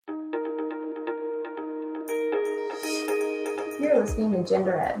You're listening to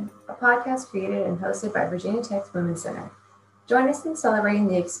Gender Ed, a podcast created and hosted by Virginia Tech's Women's Center. Join us in celebrating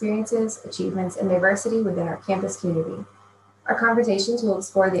the experiences, achievements, and diversity within our campus community. Our conversations will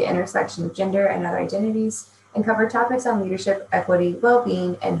explore the intersection of gender and other identities and cover topics on leadership, equity,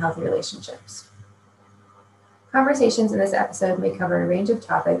 well-being, and healthy relationships. Conversations in this episode may cover a range of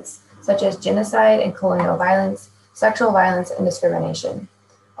topics such as genocide and colonial violence, sexual violence, and discrimination.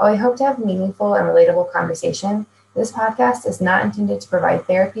 While we hope to have meaningful and relatable conversation, this podcast is not intended to provide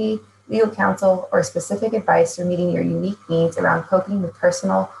therapy, legal counsel, or specific advice for meeting your unique needs around coping with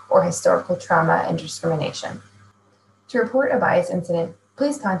personal or historical trauma and discrimination. To report a bias incident,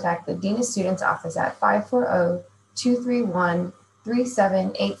 please contact the Dean of Students Office at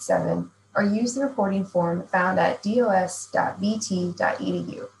 540-231-3787 or use the reporting form found at dos.vt.edu.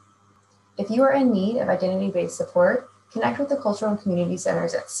 If you are in need of identity-based support, connect with the Cultural and Community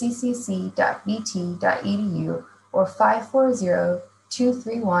Centers at ccc.vt.edu or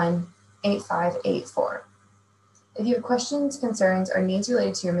 540-231-8584. If you have questions, concerns, or needs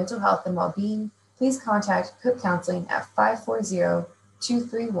related to your mental health and well-being, please contact Cook Counseling at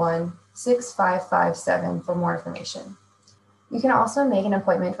 540-231-6557 for more information. You can also make an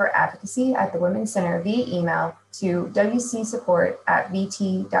appointment for advocacy at the Women's Center via email to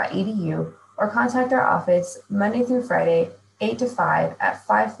wcsupport@vt.edu or contact our office Monday through Friday, 8 to 5 at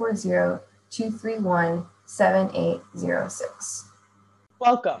 540-231-7806.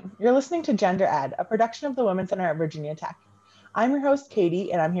 Welcome. You're listening to Gender Ed, a production of the Women's Center at Virginia Tech. I'm your host,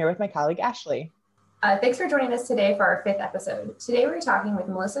 Katie, and I'm here with my colleague, Ashley. Thanks for joining us today for our 5th episode. Today we're talking with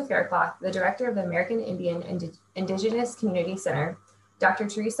Melissa Faircloth, the director of the American Indian and Indigenous Community Center, Dr.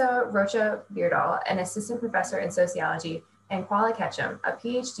 Teresa Rocha Beardall, an assistant professor in sociology, and Kwala Ketchum, a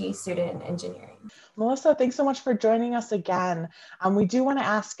PhD student in engineering. Melissa, thanks so much for joining us again. We do want to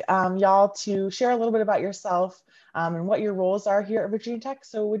ask y'all to share a little bit about yourself and what your roles are here at Virginia Tech.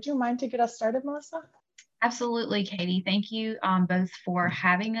 So would you mind to get us started, Melissa? Absolutely, Katie. Thank you both for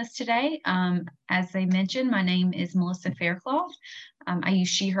having us today. As I mentioned, my name is Melissa Faircloth. I use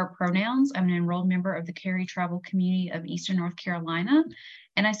she, her pronouns. I'm an enrolled member of the Cary Tribal Community of Eastern North Carolina,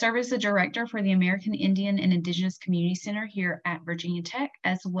 and I serve as the director for the American Indian and Indigenous Community Center here at Virginia Tech,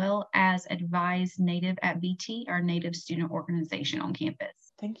 as well as Advise Native at VT, our Native student organization on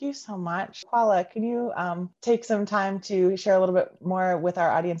campus. Thank you so much. Kwala, can you take some time to share a little bit more with our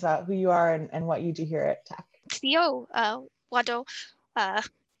audience about who you are and what you do here at Tech? Theo Wado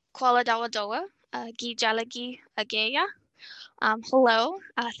Kwala Dawadoa Gi Jalagi Ageya. Hello,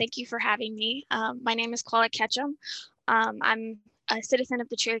 thank you for having me. My name is Kwala Ketchum. I'm a citizen of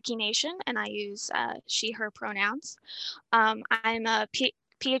the Cherokee Nation and I use she, her pronouns. I'm a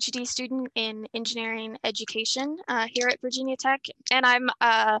PhD student in engineering education here at Virginia Tech, and I'm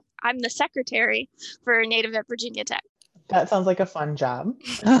the secretary for Native at Virginia Tech. That sounds like a fun job.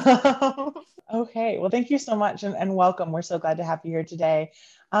 Okay, well, thank you so much and welcome. We're so glad to have you here today.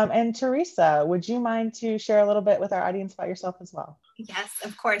 And Teresa, would you mind to share a little bit with our audience about yourself as well? Yes,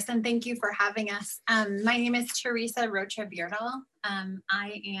 of course, and thank you for having us. My name is Teresa Rocha Beardall.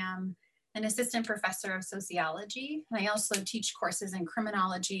 I am an assistant professor of sociology, and I also teach courses in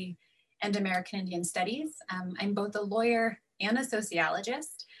criminology and American Indian Studies. I'm both a lawyer and a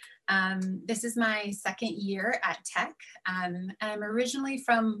sociologist. This is my second year at Tech, and I'm originally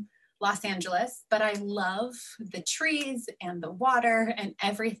from Los Angeles, but I love the trees and the water and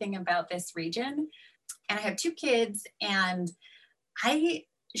everything about this region. And I have 2 kids, and I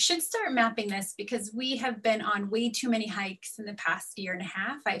should start mapping this because we have been on way too many hikes in the past year and a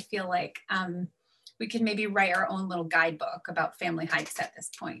half. I feel like we could maybe write our own little guidebook about family hikes at this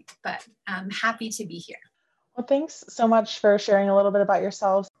point, but I'm happy to be here. Well, thanks so much for sharing a little bit about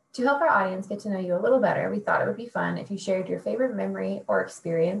yourselves. To help our audience get to know you a little better, we thought it would be fun if you shared your favorite memory or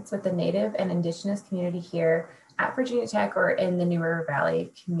experience with the Native and Indigenous community here at Virginia Tech or in the New River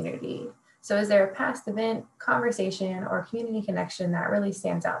Valley community. So is there a past event, conversation, or community connection that really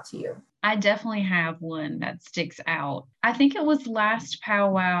stands out to you? I definitely have one that sticks out. I think it was last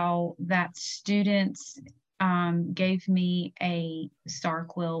powwow that students gave me a star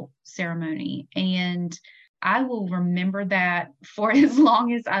quilt ceremony, and I will remember that for as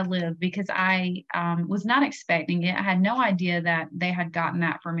long as I live because I was not expecting it. I had no idea that they had gotten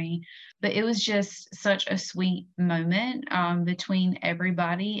that for me, but it was just such a sweet moment between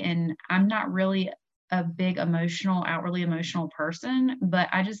everybody. And I'm not really a big outwardly emotional person, but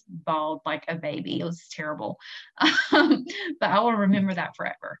I just bawled like a baby. It was terrible, but I will remember that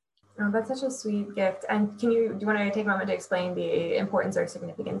forever. Oh, that's such a sweet gift. And do you want to take a moment to explain the importance or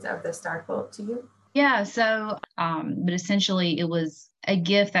significance of the star quilt to you? Yeah, so, but essentially it was a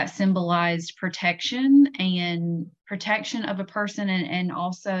gift that symbolized protection of a person, and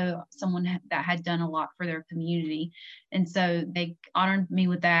also someone that had done a lot for their community. And so they honored me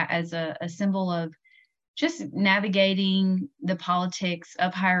with that as a symbol of just navigating the politics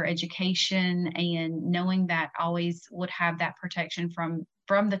of higher education, and knowing that I always would have that protection from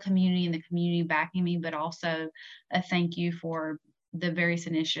the community and the community backing me, but also a thank you for the various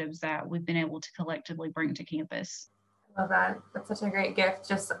initiatives that we've been able to collectively bring to campus. I love that. That's such a great gift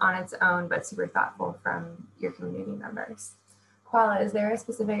just on its own, but super thoughtful from your community members. Koala, is there a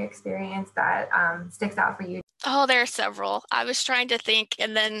specific experience that sticks out for you? Oh, there are several. I was trying to think,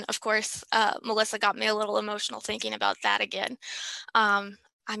 and then of course, Melissa got me a little emotional thinking about that again.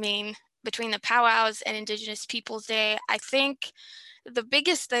 I mean, between the powwows and Indigenous Peoples Day, I think the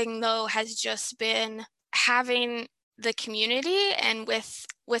biggest thing though has just been having the community, and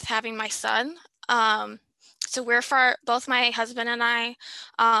with having my son. So we're both my husband and I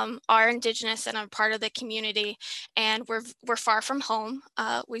are Indigenous and I'm part of the community, and we're far from home.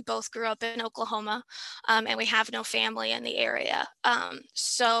 We both grew up in Oklahoma, and we have no family in the area.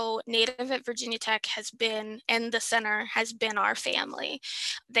 So Native at Virginia Tech has been, and the center has been our family.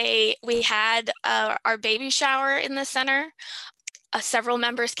 We had our baby shower in the center. Several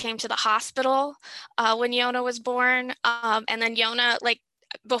members came to the hospital when Yona was born, and then Yona, like,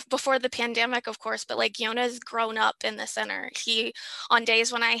 before the pandemic, of course, but like Yona's grown up in the center. On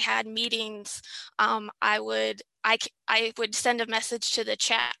days when I had meetings, I would send a message to the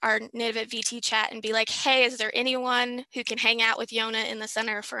chat, our Native at VT chat, and be like, hey, is there anyone who can hang out with Yona in the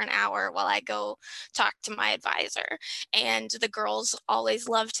center for an hour while I go talk to my advisor? And the girls always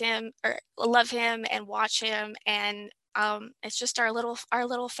love him and watch him, and it's just our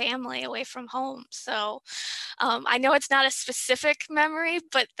little family away from home. So I know it's not a specific memory,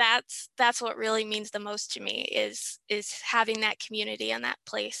 but that's what really means the most to me is having that community and that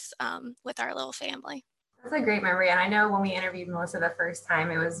place with our little family. That's a great memory. And I know when we interviewed Melissa the first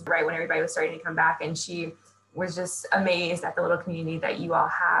time, it was right when everybody was starting to come back, and she was just amazed at the little community that you all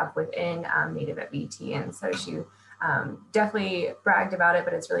have within Native at VT. And so she definitely bragged about it,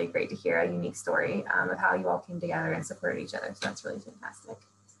 but it's really great to hear a unique story of how you all came together and supported each other. So that's really fantastic.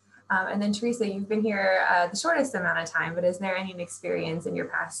 And then Teresa, you've been here the shortest amount of time, but is there any experience in your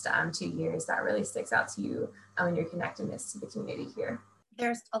past 2 years that really sticks out to you in your connectedness to the community here?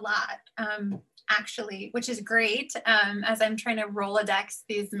 There's a lot, actually, which is great as I'm trying to Rolodex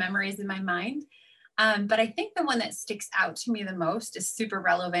these memories in my mind. But I think the one that sticks out to me the most is super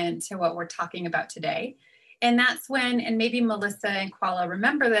relevant to what we're talking about today. And that's when, and maybe Melissa and Koala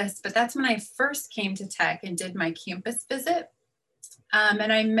remember this, but that's when I first came to Tech and did my campus visit.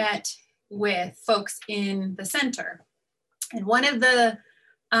 And I met with folks in the center. And one of the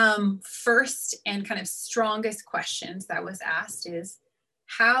first and kind of strongest questions that was asked is,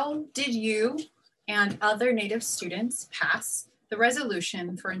 how did you and other Native students pass the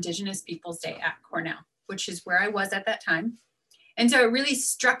resolution for Indigenous Peoples Day at Cornell, which is where I was at that time? And so it really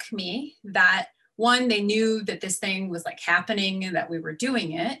struck me that, one, they knew that this thing was like happening and that we were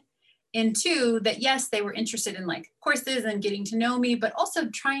doing it. And two, that yes, they were interested in like courses and getting to know me, but also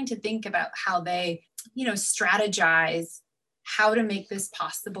trying to think about how they, strategize how to make this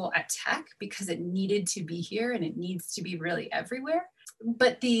possible at Tech, because it needed to be here and it needs to be really everywhere.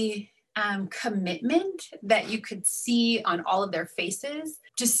 But the commitment that you could see on all of their faces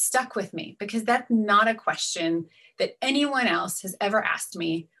just stuck with me, because that's not a question that anyone else has ever asked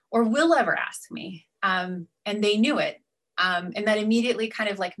me or will ever ask me. And they knew it. And that immediately kind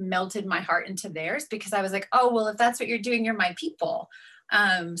of like melted my heart into theirs, because I was like, oh, well, if that's what you're doing, you're my people.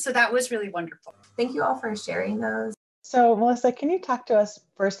 So that was really wonderful. Thank you all for sharing those. So Melissa, can you talk to us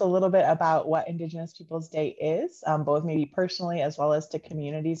first a little bit about what Indigenous Peoples Day is, both maybe personally as well as to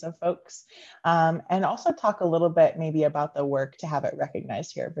communities of folks, and also talk a little bit maybe about the work to have it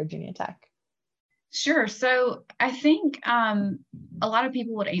recognized here at Virginia Tech? Sure. So I think a lot of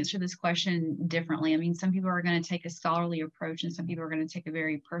people would answer this question differently. I mean, some people are going to take a scholarly approach and some people are going to take a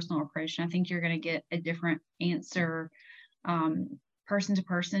very personal approach. And I think you're going to get a different answer person to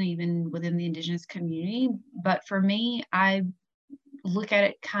person, even within the Indigenous community. But for me, I look at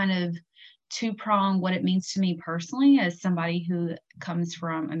it kind of two-pronged, what it means to me personally as somebody who comes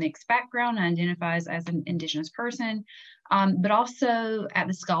from a mixed background and identifies as an Indigenous person, but also at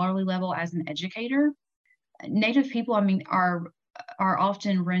the scholarly level as an educator. Native people, I mean, are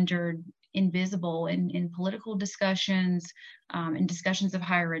often rendered invisible in political discussions, in discussions of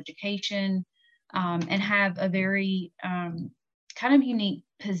higher education, and have a very kind of unique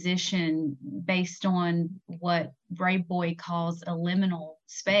position based on what Ray Boyd calls a liminal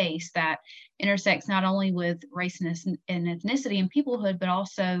space that intersects not only with race and ethnicity and peoplehood, but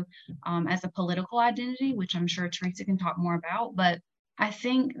also as a political identity, which I'm sure Teresa can talk more about. But I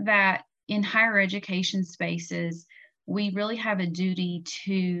think that in higher education spaces, we really have a duty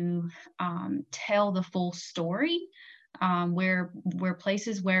to tell the full story, where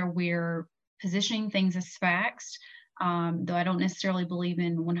places where we're positioning things as facts, though I don't necessarily believe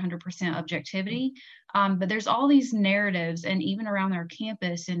in 100% objectivity. But there's all these narratives, and even around our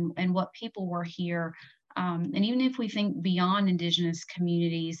campus and what people were here. And even if we think beyond Indigenous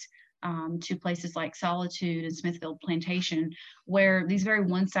communities, to places like Solitude and Smithfield Plantation, where these very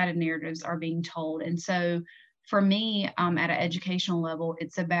one-sided narratives are being told. And so for me, at an educational level,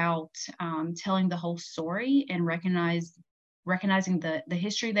 it's about telling the whole story and recognizing the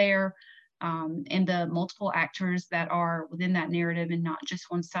history there, and the multiple actors that are within that narrative and not just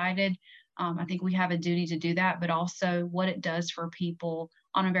one-sided. I think we have a duty to do that, but also what it does for people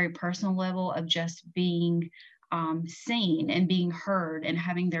on a very personal level of just being seen and being heard and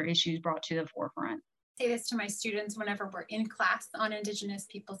having their issues brought to the forefront. I say this to my students whenever we're in class on Indigenous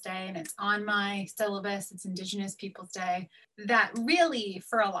Peoples Day, and it's on my syllabus, it's Indigenous Peoples Day, that really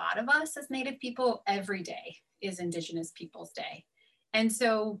for a lot of us as Native people, every day is Indigenous Peoples Day. And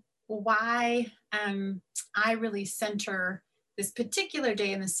so why I really center this particular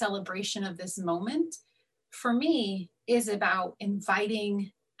day in the celebration of this moment, for me, is about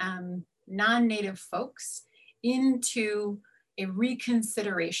inviting non-Native folks into a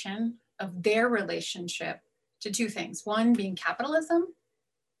reconsideration of their relationship to two things. One being capitalism,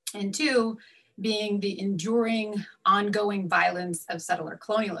 and two being the enduring, ongoing violence of settler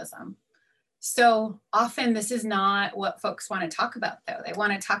colonialism. So often this is not what folks want to talk about, though. They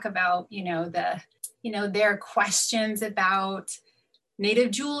want to talk about, their questions about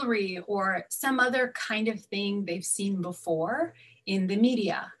Native jewelry or some other kind of thing they've seen before in the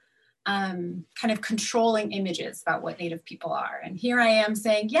media, kind of controlling images about what Native people are. And here I am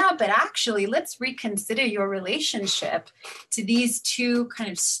saying, yeah, but actually let's reconsider your relationship to these two kind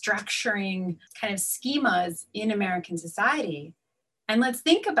of structuring kind of schemas in American society. And let's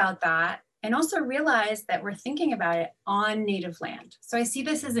think about that and also realize that we're thinking about it on Native land. So I see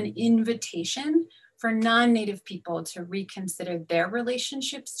this as an invitation for non-Native people to reconsider their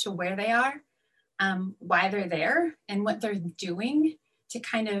relationships to where they are, why they're there, and what they're doing to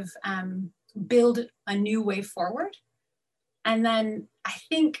kind of build a new way forward. And then I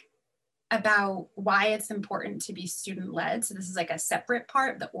think about why it's important to be student-led. So this is like a separate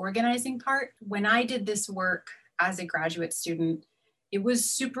part, the organizing part. When I did this work as a graduate student, it was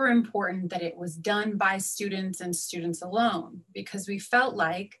super important that it was done by students and students alone, because we felt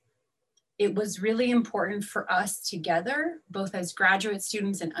like it was really important for us together, both as graduate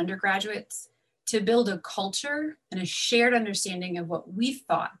students and undergraduates, to build a culture and a shared understanding of what we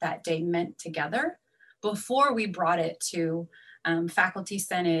thought that day meant together before we brought it to faculty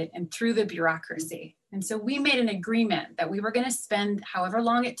senate and through the bureaucracy. And so we made an agreement that we were going to spend however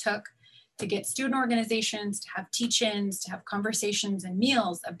long it took to get student organizations, to have teach-ins, to have conversations and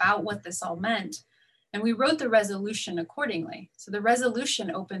meals about what this all meant. And we wrote the resolution accordingly. So the resolution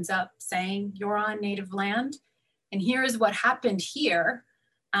opens up saying, you're on Native land, and here is what happened here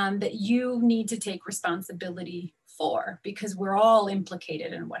that you need to take responsibility for, because we're all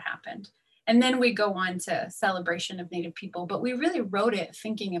implicated in what happened. And then we go on to celebration of Native people, but we really wrote it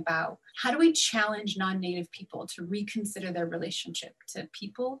thinking about how do we challenge non-Native people to reconsider their relationship to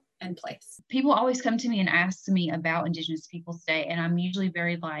people and place. People always come to me and ask me about Indigenous Peoples Day, and I'm usually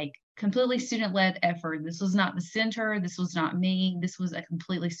very completely student-led effort. This was not the center, this was not me, this was a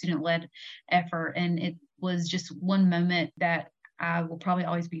completely student-led effort. And it was just one moment that I will probably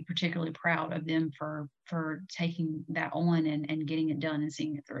always be particularly proud of them for taking that on and getting it done and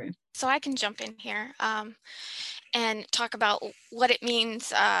seeing it through. So I can jump in here and talk about what it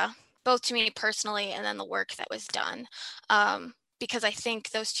means both to me personally and then the work that was done. Because I think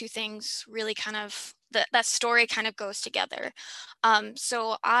those two things really kind of, that story kind of goes together.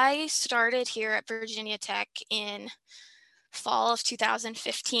 So I started here at Virginia Tech in fall of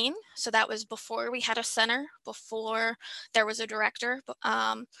 2015. So that was before we had a center, before there was a director.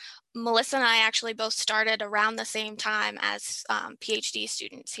 Melissa and I actually both started around the same time as PhD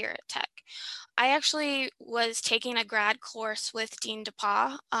students here at Tech. I actually was taking a grad course with Dean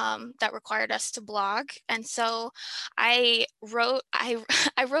DePauw that required us to blog. And so I wrote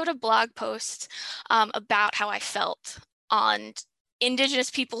a blog post about how I felt on Indigenous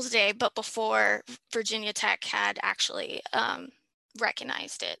Peoples Day, but before Virginia Tech had actually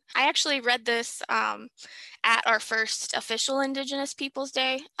recognized it. I actually read this at our first official Indigenous Peoples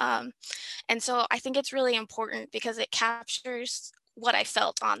Day. And so I think it's really important because it captures what I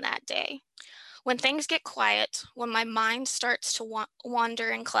felt on that day. When things get quiet, when my mind starts to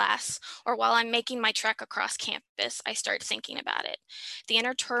wander in class, or while I'm making my trek across campus, I start thinking about it. The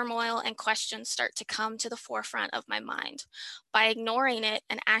inner turmoil and questions start to come to the forefront of my mind. By ignoring it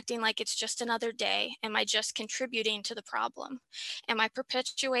and acting like it's just another day, am I just contributing to the problem? Am I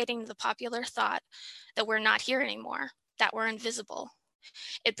perpetuating the popular thought that we're not here anymore, that we're invisible?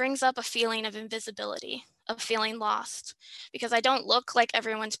 It brings up a feeling of invisibility, of feeling lost, because I don't look like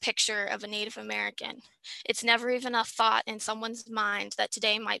everyone's picture of a Native American. It's never even a thought in someone's mind that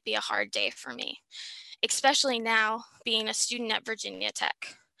today might be a hard day for me, especially now being a student at Virginia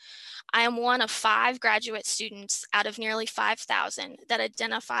Tech. I am one of 5 graduate students out of nearly 5,000 that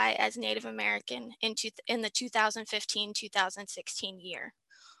identify as Native American in the 2015-2016 year.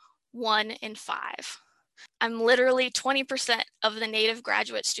 1 in 5. I'm literally 20% of the Native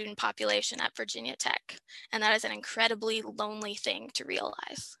graduate student population at Virginia Tech, and that is an incredibly lonely thing to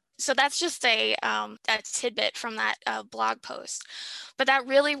realize. So that's just a tidbit from that blog post, but that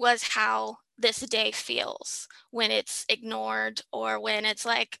really was how this day feels when it's ignored, or when it's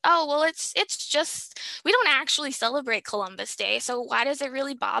like, oh, well, it's just, we don't actually celebrate Columbus Day, so why does it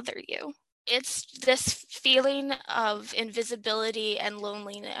really bother you? It's this feeling of invisibility and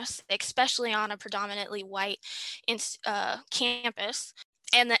loneliness, especially on a predominantly white campus.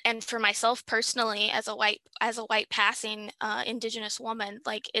 And for myself personally, as a white passing Indigenous woman,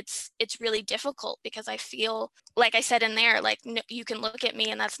 like it's really difficult, because I feel, like I said in there, like you can look at me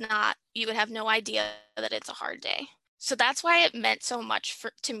and you would have no idea that it's a hard day. So that's why it meant so much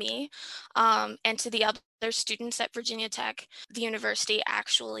to me, and to the other students at Virginia Tech. The university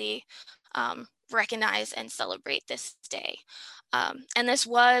actually recognize and celebrate this day. And this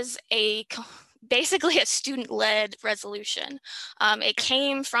was basically a student-led resolution. It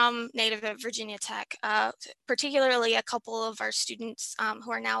came from Native at Virginia Tech, particularly a couple of our students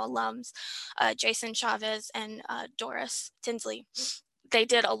who are now alums, Jason Chavez and Doris Tinsley. They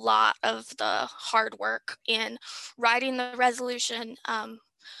did a lot of the hard work in writing the resolution,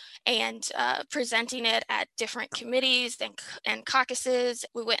 and presenting it at different committees and caucuses.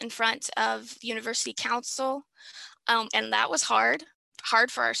 We went in front of the university council, and that was hard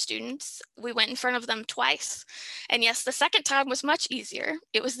for our students. We went in front of them twice. And yes, the second time was much easier.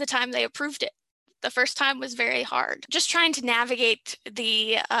 It was the time they approved it. The first time was very hard. Just trying to navigate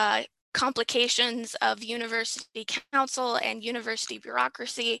the complications of university council and university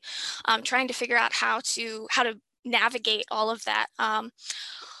bureaucracy, trying to figure out how to navigate all of that.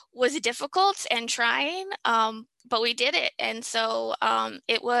 Was difficult and trying, but we did it. And so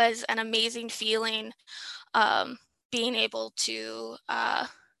it was an amazing feeling, being able to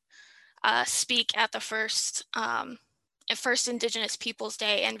speak at the first Indigenous Peoples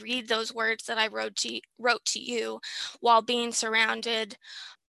Day and read those words that I wrote to you while being surrounded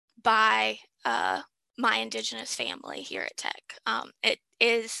by my Indigenous family here at Tech.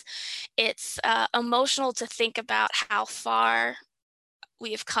 It's emotional to think about how far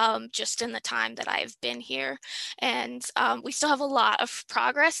we have come just in the time that I've been here. And we still have a lot of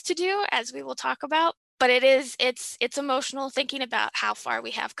progress to do, as we will talk about, but it's emotional thinking about how far we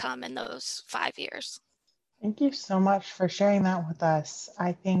have come in those 5 years. Thank you so much for sharing that with us.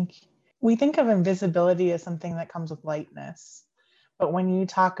 I think we think of invisibility as something that comes with lightness, but when you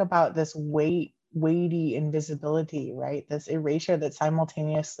talk about this weighty invisibility, right, this erasure that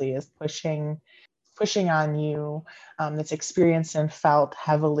simultaneously is pushing on you, that's experienced and felt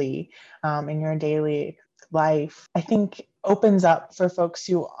heavily in your daily life, I think opens up for folks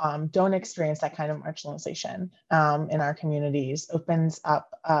who don't experience that kind of marginalization in our communities, opens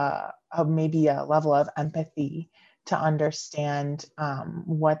up maybe a level of empathy to understand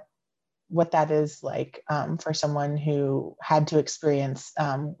what that is like for someone who had to experience,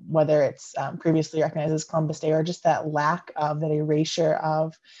 whether it's previously recognized as Columbus Day, or just that lack of, that erasure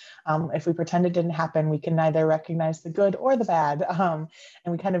of, if we pretend it didn't happen, we can neither recognize the good or the bad, and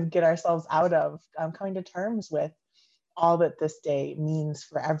we kind of get ourselves out of coming to terms with all that this day means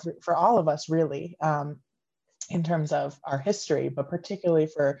for all of us, really, in terms of our history, but particularly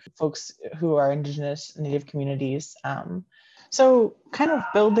for folks who are Indigenous Native communities. So kind of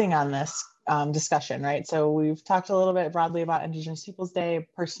building on this discussion, right? So we've talked a little bit broadly about Indigenous Peoples Day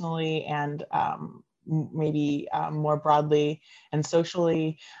personally, and maybe more broadly and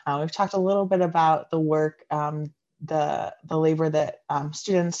socially. We've talked a little bit about the work, the labor that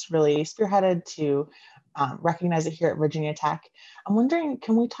students really spearheaded to recognize it here at Virginia Tech. I'm wondering,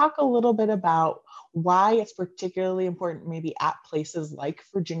 can we talk a little bit about why it's particularly important maybe at places like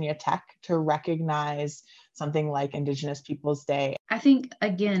Virginia Tech to recognize something like Indigenous Peoples Day? I think,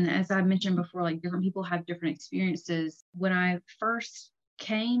 again, as I mentioned before, like different people have different experiences. When I first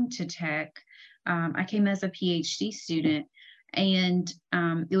came to Tech, I came as a PhD student, and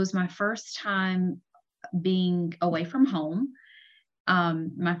it was my first time being away from home.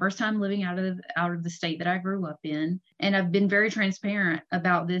 My first time living out of the state that I grew up in. And I've been very transparent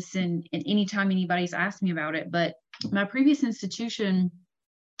about this in any time anybody's asked me about it. But my previous institution,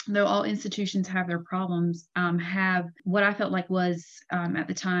 though all institutions have their problems, have what I felt like was at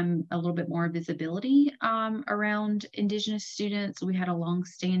the time a little bit more visibility around Indigenous students. We had a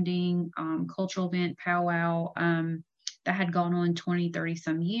longstanding cultural event, powwow, that had gone on 20, 30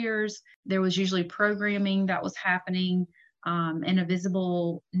 some years. There was usually programming that was happening, and a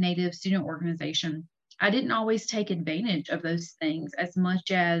visible Native student organization. I didn't always take advantage of those things as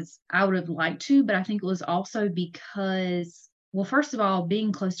much as I would have liked to, but I think it was also because, well, first of all,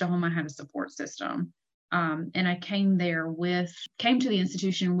 being close to home, I had a support system. And I came to the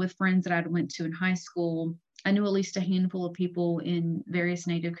institution with friends that I went to in high school. I knew at least a handful of people in various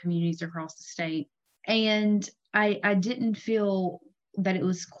Native communities across the state. And I didn't feel that it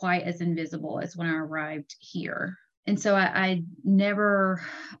was quite as invisible as when I arrived here. And so I never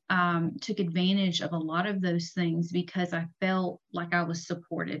took advantage of a lot of those things because I felt like I was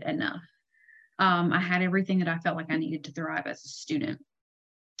supported enough. I had everything that I felt like I needed to thrive as a student.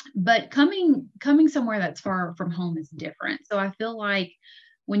 But coming somewhere that's far from home is different. So I feel like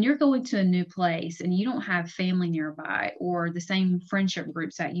when you're going to a new place and you don't have family nearby or the same friendship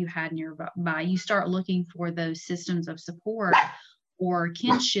groups that you had nearby, you start looking for those systems of support or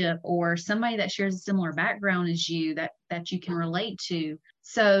kinship or somebody that shares a similar background as you that you can relate to.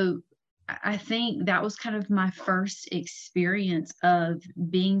 So I think that was kind of my first experience of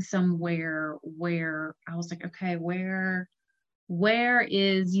being somewhere where I was like, okay, where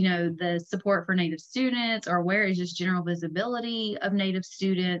is, the support for Native students, or where is just general visibility of Native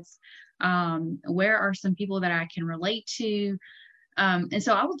students? Where are some people that I can relate to? And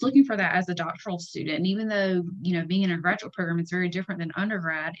so I was looking for that as a doctoral student. And even though, being in a graduate program is very different than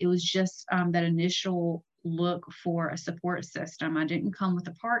undergrad, it was just that initial look for a support system. I didn't come with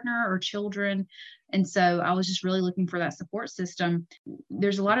a partner or children. And so I was just really looking for that support system.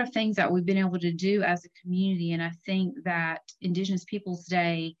 There's a lot of things that we've been able to do as a community. And I think that Indigenous Peoples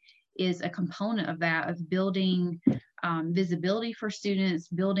Day is a component of that, of building visibility for students,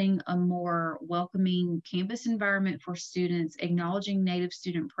 building a more welcoming campus environment for students, acknowledging Native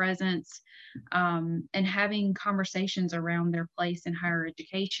student presence, and having conversations around their place in higher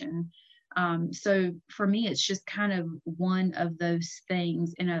education. So for me, it's just kind of one of those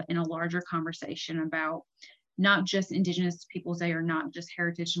things in a larger conversation about not just Indigenous Peoples Day or not just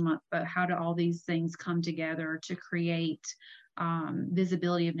Heritage Month, but how do all these things come together to create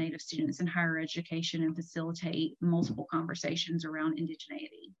visibility of Native students in higher education and facilitate multiple conversations around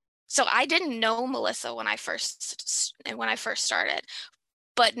indigeneity. So I didn't know Melissa when I first started,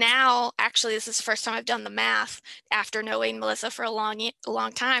 but now actually this is the first time I've done the math after knowing Melissa for a long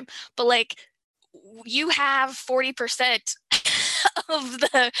time. But like, you have 40% of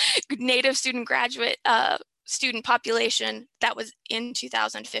the Native student graduate student population that was in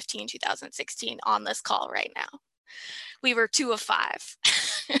 2015, 2016 on this call right now. We were 2 of 5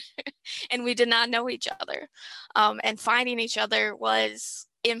 and we did not know each other. And finding each other was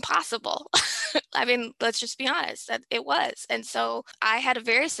impossible. I mean, let's just be honest, that it was. And so I had a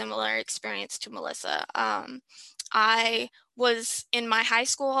very similar experience to Melissa. I was in my high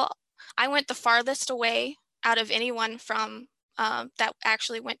school, I went the farthest away out of anyone from that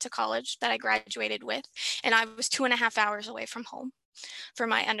actually went to college that I graduated with. And I was 2.5 hours away from home. For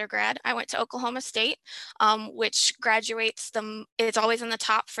my undergrad, I went to Oklahoma State, which graduates it's always in the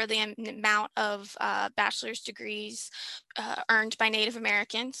top for the amount of bachelor's degrees earned by Native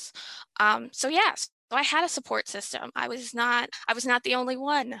Americans. So I had a support system. I was not the only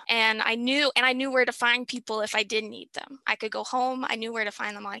one, and I knew where to find people if I did need them. I could go home. I knew where to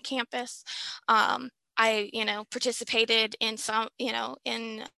find them on campus. I participated in some,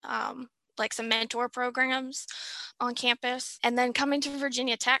 like some mentor programs on campus. And then coming to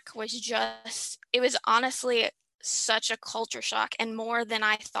Virginia Tech it was honestly such a culture shock, and more than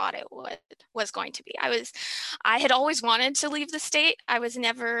I thought it was going to be. I had always wanted to leave the state.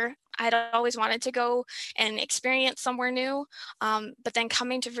 I'd always wanted to go and experience somewhere new. But then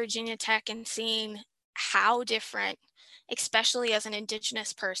coming to Virginia Tech and seeing how different, especially as an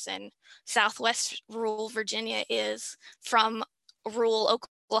Indigenous person, Southwest rural Virginia is from rural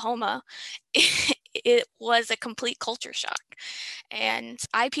Oklahoma, it was a complete culture shock. And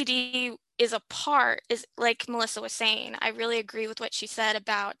IPD is like Melissa was saying, I really agree with what she said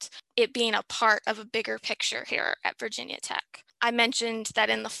about it being a part of a bigger picture here at Virginia Tech. I mentioned that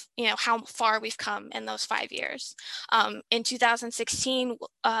in the, how far we've come in those 5 years. In 2016,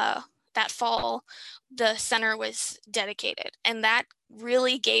 that fall, the center was dedicated, and that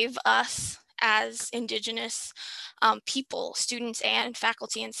really gave us as Indigenous people, students and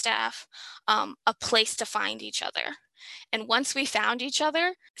faculty and staff, a place to find each other. And once we found each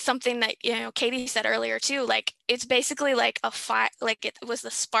other, something that, Katie said earlier too, like it's basically like a fire, like it was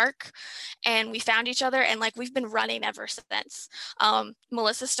the spark, and we found each other, and like we've been running ever since.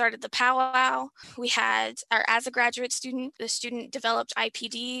 Melissa started the powwow. We had as a graduate student, the student developed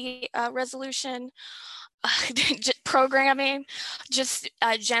IPD resolution. Programming, just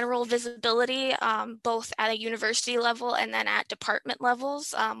general visibility, both at a university level and then at department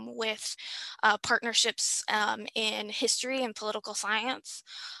levels, with partnerships in history and political science.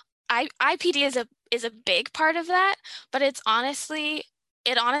 IPD is a big part of that, but it honestly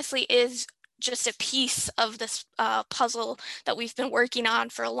is just a piece of this puzzle that we've been working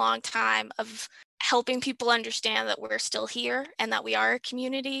on for a long time, of helping people understand that we're still here and that we are a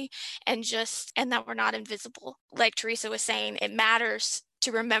community, and that we're not invisible. Like Teresa was saying, it matters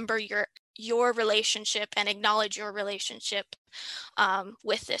to remember your relationship and acknowledge your relationship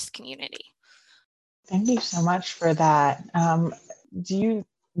with this community. Thank you so much for that. Do you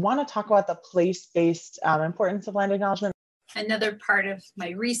want to talk about the place-based importance of land acknowledgement? Another part of my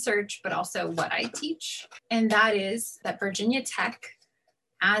research, but also what I teach, and that is that Virginia Tech,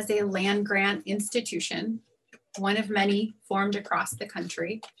 as a land grant institution, one of many formed across the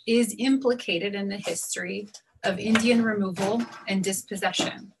country, is implicated in the history of Indian removal and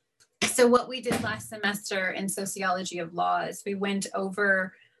dispossession. So what we did last semester in Sociology of Law is we went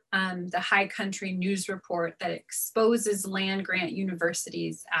over the High Country News Report that exposes land grant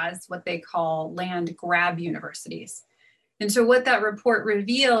universities as what they call land grab universities. And so what that report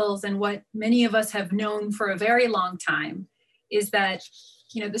reveals, and what many of us have known for a very long time, is that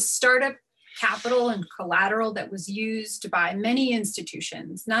the startup capital and collateral that was used by many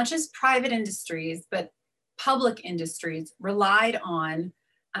institutions, not just private industries, but public industries, relied on,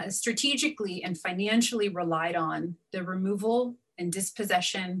 strategically and financially relied on, the removal and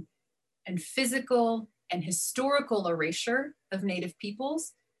dispossession and physical and historical erasure of Native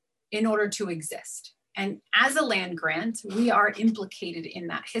peoples in order to exist. And as a land grant, we are implicated in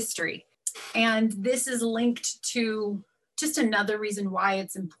that history. And this is linked to just another reason why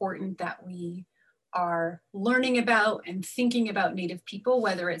it's important that we are learning about and thinking about Native people,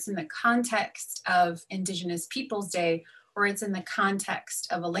 whether it's in the context of Indigenous Peoples Day or it's in the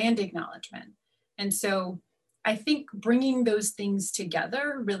context of a land acknowledgement. And so I think bringing those things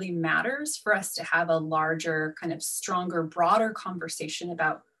together really matters for us to have a larger, kind of stronger, broader conversation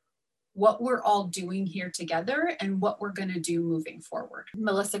about what we're all doing here together and what we're going to do moving forward.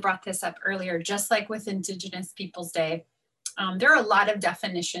 Melissa brought this up earlier, just like with Indigenous Peoples Day, there are a lot of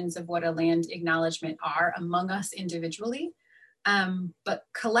definitions of what a land acknowledgement are among us individually, but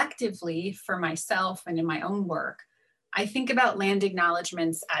collectively for myself and in my own work, I think about land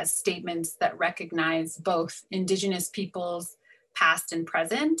acknowledgements as statements that recognize both Indigenous peoples, past and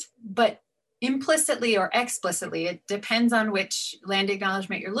present, but implicitly or explicitly, it depends on which land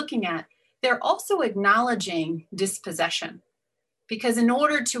acknowledgement you're looking at, they're also acknowledging dispossession. Because in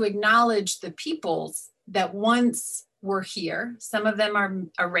order to acknowledge the peoples that once were here, some of them are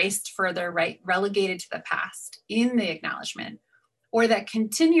erased further, right, relegated to the past in the acknowledgement, or that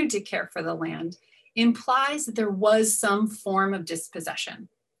continue to care for the land, implies that there was some form of dispossession.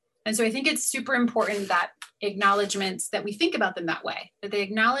 And so I think it's super important that acknowledgements, that we think about them that way, that they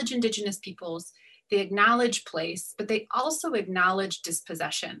acknowledge Indigenous peoples, they acknowledge place, but they also acknowledge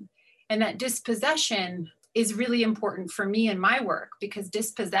dispossession. And that dispossession is really important for me in my work, because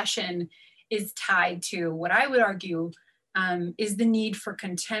dispossession is tied to what I would argue is the need for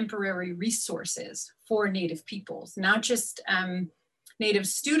contemporary resources for Native peoples, not just Native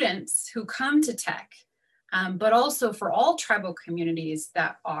students who come to Tech, but also for all tribal communities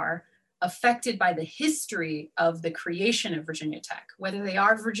that are affected by the history of the creation of Virginia Tech, whether they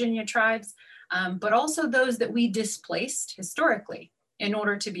are Virginia tribes, but also those that we displaced historically in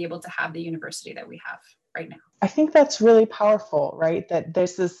order to be able to have the university that we have right now. I think that's really powerful, right? That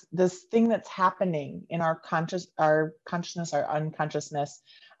there's this thing that's happening in our consciousness, our unconsciousness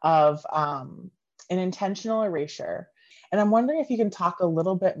of an intentional erasure. And I'm wondering if you can talk a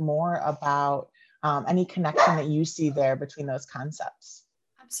little bit more about any connection that you see there between those concepts.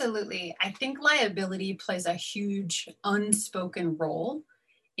 Absolutely. I think liability plays a huge unspoken role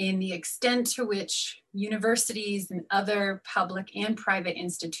in the extent to which universities and other public and private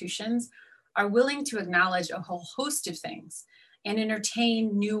institutions are willing to acknowledge a whole host of things and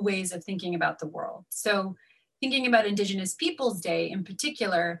entertain new ways of thinking about the world. So thinking about Indigenous Peoples Day in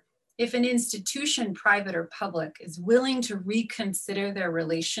particular, if an institution, private or public, is willing to reconsider their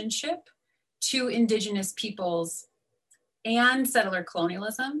relationship to Indigenous peoples and settler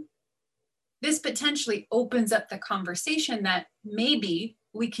colonialism, this potentially opens up the conversation that maybe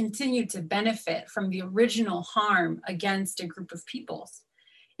we continue to benefit from the original harm against a group of peoples.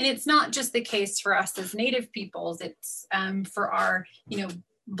 And it's not just the case for us as Native peoples, it's for our,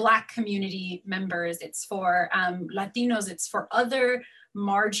 Black community members, it's for Latinos, it's for other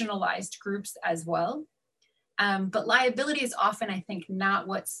marginalized groups as well. But liability is often, I think, not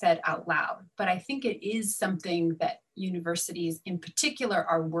what's said out loud, but I think it is something that universities in particular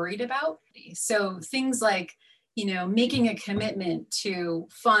are worried about. So things like, making a commitment to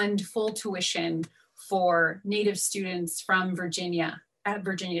fund full tuition for Native students from Virginia at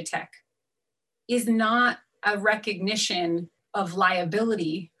Virginia Tech is not a recognition of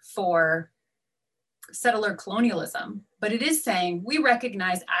liability for settler colonialism, but it is saying we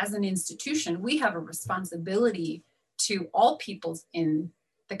recognize as an institution, we have a responsibility to all peoples in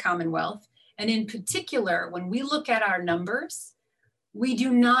the Commonwealth. And in particular, when we look at our numbers, we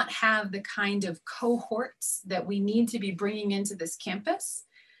do not have the kind of cohorts that we need to be bringing into this campus.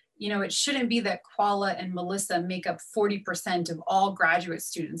 It shouldn't be that Kuala and Melissa make up 40% of all graduate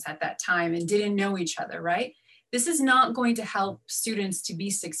students at that time and didn't know each other, right? This is not going to help students to be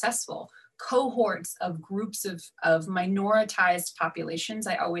successful. Cohorts of groups of minoritized populations.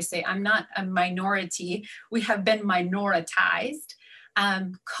 I always say, I'm not a minority. We have been minoritized.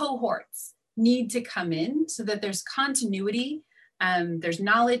 Cohorts need to come in so that there's continuity, there's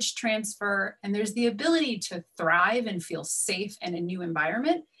knowledge transfer, and there's the ability to thrive and feel safe in a new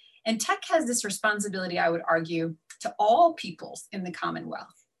environment. And tech has this responsibility, I would argue, to all peoples in the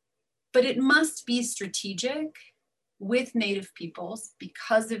Commonwealth. But it must be strategic with Native peoples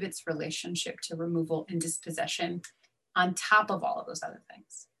because of its relationship to removal and dispossession on top of all of those other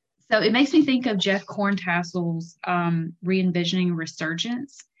things. So it makes me think of Jeff Corntassel's Re-envisioning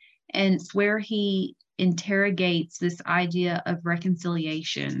Resurgence, and it's where he interrogates this idea of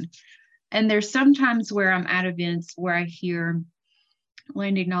reconciliation. And there's sometimes where I'm at events where I hear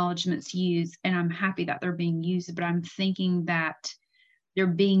land acknowledgements used, and I'm happy that they're being used, but I'm thinking that they're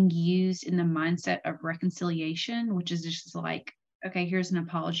being used in the mindset of reconciliation, which is just like, okay, here's an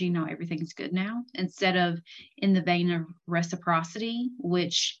apology, now everything's good now, instead of in the vein of reciprocity,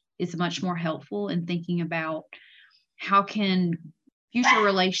 which is much more helpful in thinking about how can future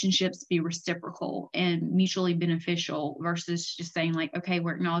relationships be reciprocal and mutually beneficial versus just saying like, okay,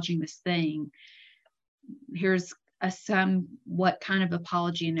 we're acknowledging this thing. Here's a somewhat kind of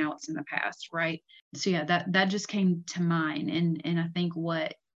apology, and now it's in the past, right? So yeah, that just came to mind, and I think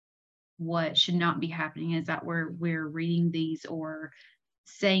what should not be happening is that we're reading these or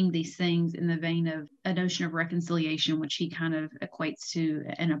saying these things in the vein of a notion of reconciliation, which he kind of equates to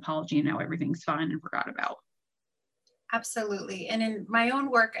an apology, and now everything's fine and forgot about. Absolutely, and in my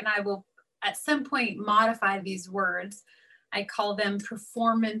own work, and I will at some point modify these words, I call them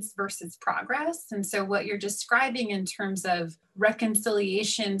performance versus progress. And so what you're describing in terms of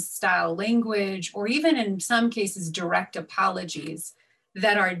reconciliation style language, or even in some cases, direct apologies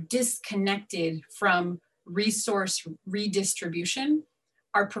that are disconnected from resource redistribution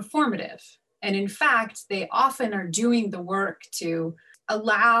are performative. And in fact, they often are doing the work to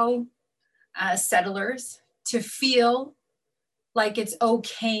allow settlers to feel like it's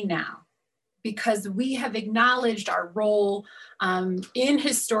okay now, because we have acknowledged our role in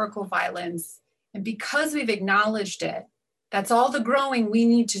historical violence. And because we've acknowledged it, that's all the growing we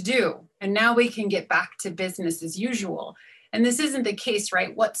need to do. And now we can get back to business as usual. And this isn't the case,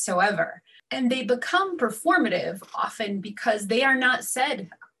 right, whatsoever. And they become performative often because they are not said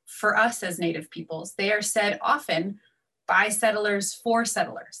for us as Native peoples. They are said often by settlers for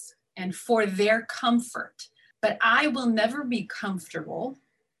settlers and for their comfort. But I will never be comfortable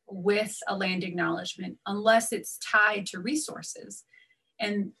with a land acknowledgement unless it's tied to resources.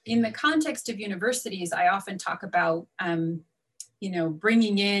 And in the context of universities, I often talk about,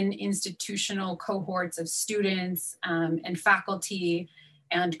 bringing in institutional cohorts of students and faculty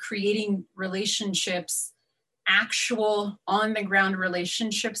and creating relationships, actual on the ground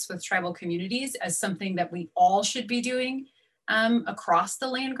relationships with tribal communities as something that we all should be doing across the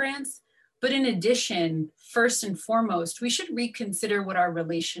land grants. But in addition, first and foremost, we should reconsider what our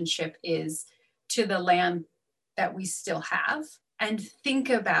relationship is to the land that we still have and think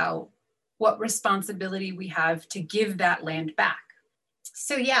about what responsibility we have to give that land back.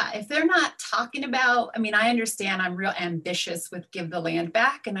 So yeah, if they're not talking about, I mean, I understand I'm real ambitious with Give the Land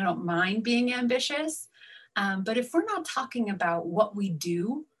Back, and I don't mind being ambitious. But if we're not talking about what we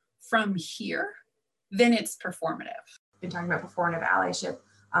do from here, then it's performative. Been talking about performative allyship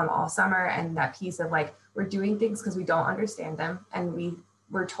all summer, and that piece of like, we're doing things because we don't understand them, and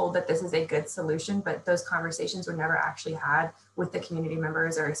we're told that this is a good solution, but those conversations were never actually had with the community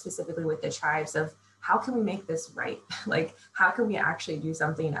members or specifically with the tribes of how can we make this right? Like, how can we actually do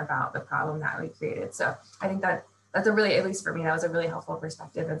something about the problem that we created? So I think that's a really, at least for me, that was a really helpful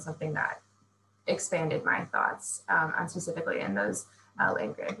perspective and something that expanded my thoughts on specifically in those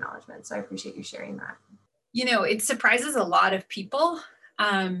land grant acknowledgements. So I appreciate you sharing that. You know, it surprises a lot of people,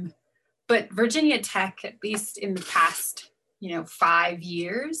 but Virginia Tech, at least in the past, 5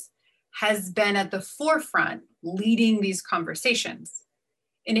 years, has been at the forefront leading these conversations.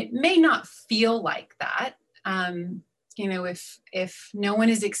 And it may not feel like that, if no one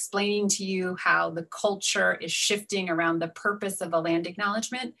is explaining to you how the culture is shifting around the purpose of a land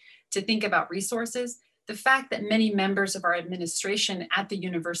acknowledgement to think about resources, the fact that many members of our administration at the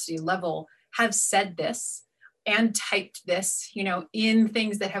university level have said this and typed this, in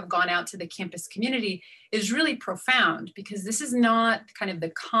things that have gone out to the campus community is really profound, because this is not kind of the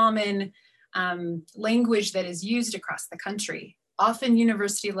common language that is used across the country. Often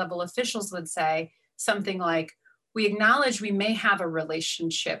university level officials would say something like, we acknowledge we may have a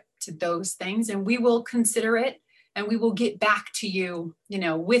relationship to those things, and we will consider it, and we will get back to you,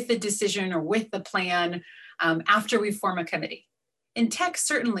 with the decision or with the plan after we form a committee. And tech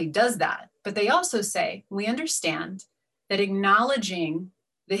certainly does that, but they also say, we understand that acknowledging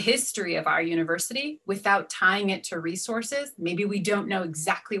the history of our university without tying it to resources, maybe we don't know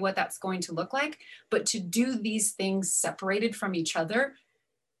exactly what that's going to look like, but to do these things separated from each other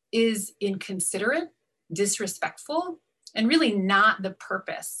is inconsiderate, disrespectful, and really not the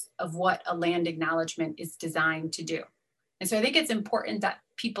purpose of what a land acknowledgement is designed to do. And so I think it's important that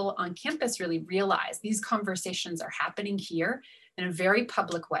people on campus really realize these conversations are happening here in a very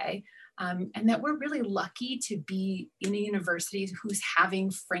public way, and that we're really lucky to be in a university who's having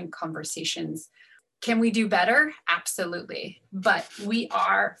frank conversations. Can we do better? Absolutely. But we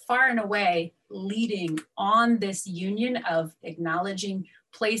are far and away leading on this union of acknowledging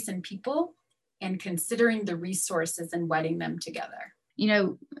place and people and considering the resources and wedding them together.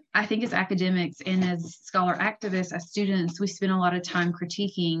 I think as academics and as scholar activists, as students, we spend a lot of time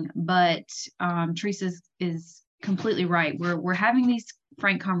critiquing, but Teresa is completely right. We're having these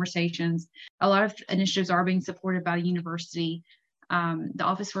frank conversations. A lot of initiatives are being supported by the university. The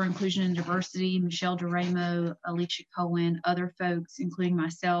Office for Inclusion and Diversity, Michelle DeRamo, Alicia Cohen, other folks, including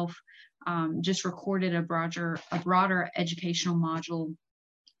myself, just recorded a broader educational module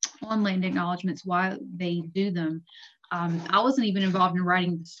on land acknowledgements, why they do them. I wasn't even involved in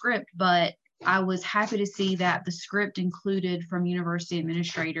writing the script, but I was happy to see that the script included from university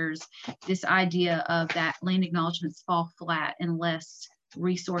administrators this idea of that land acknowledgements fall flat unless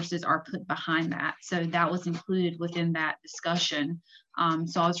resources are put behind that. So that was included within that discussion.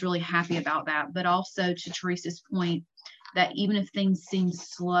 So I was really happy about that. But also to Teresa's point, that even if things seem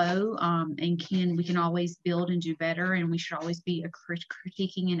slow we can always build and do better, and we should always be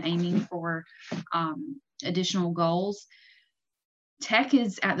critiquing and aiming for additional goals. Tech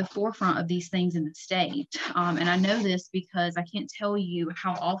is at the forefront of these things in the state. And I know this because I can't tell you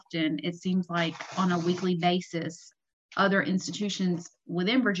how often it seems like on a weekly basis, other institutions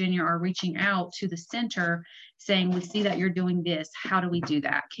within Virginia are reaching out to the center saying, we see that you're doing this. How do we do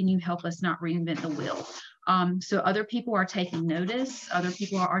that? Can you help us not reinvent the wheel? So other people are taking notice. Other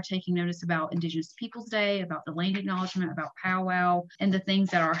people are taking notice about Indigenous Peoples Day, about the land acknowledgement, about powwow, and the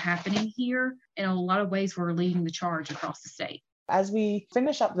things that are happening here. In a lot of ways, we're leading the charge across the state. As we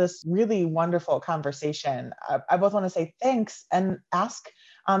finish up this really wonderful conversation, I both want to say thanks and ask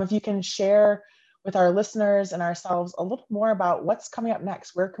if you can share with our listeners and ourselves a little more about what's coming up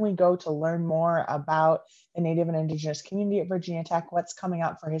next. Where can we go to learn more about the Native and Indigenous community at Virginia Tech? What's coming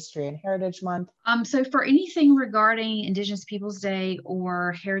up for History and Heritage Month? So for anything regarding Indigenous Peoples Day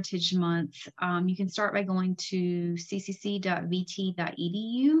or Heritage Month, you can start by going to ccc.vt.edu.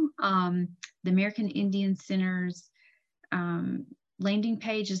 The American Indian Center's landing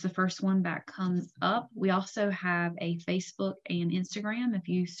page is the first one that comes up. We also have a Facebook and Instagram if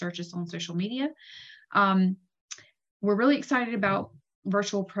you search us on social media. We're really excited about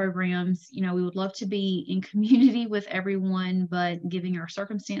virtual programs. We would love to be in community with everyone, but given our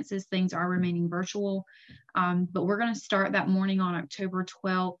circumstances, things are remaining virtual. But we're going to start that morning on October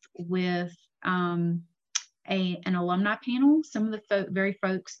 12th with an alumni panel. Some of the very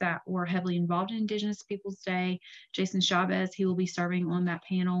folks that were heavily involved in Indigenous Peoples Day, Jason Chavez, he will be serving on that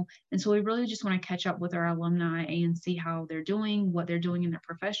panel. And so we really just want to catch up with our alumni and see how they're doing, what they're doing in their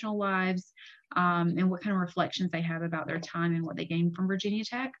professional lives, and what kind of reflections they have about their time and what they gained from Virginia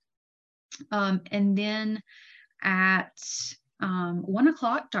Tech. And then at 1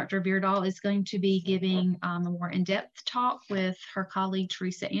 o'clock, Dr. Beardall is going to be giving a more in-depth talk with her colleague,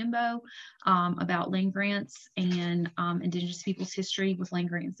 Teresa Ambo, about land grants and Indigenous peoples history with land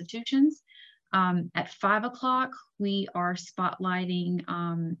grant institutions. At 5 o'clock, we are spotlighting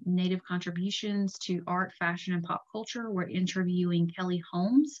Native contributions to art, fashion, and pop culture. We're interviewing Kelly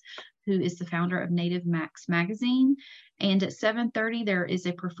Holmes, who is the founder of Native Max magazine. And at 7:30, there is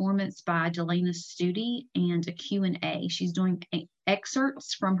a performance by Delana Studi and a Q&A. She's doing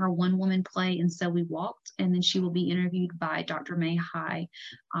excerpts from her one-woman play, And So We Walked, and then she will be interviewed by Dr. May High,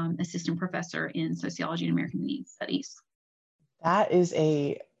 assistant professor in sociology and American Indian studies. That is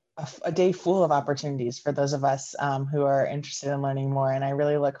a day full of opportunities for those of us who are interested in learning more, and I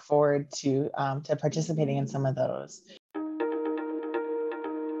really look forward to participating in some of those.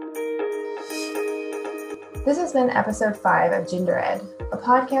 This has been episode 5 of Gender Ed, a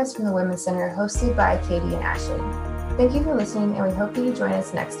podcast from the Women's Center hosted by Katie and Ashley. Thank you for listening, and we hope that you join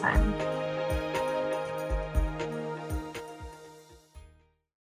us next time.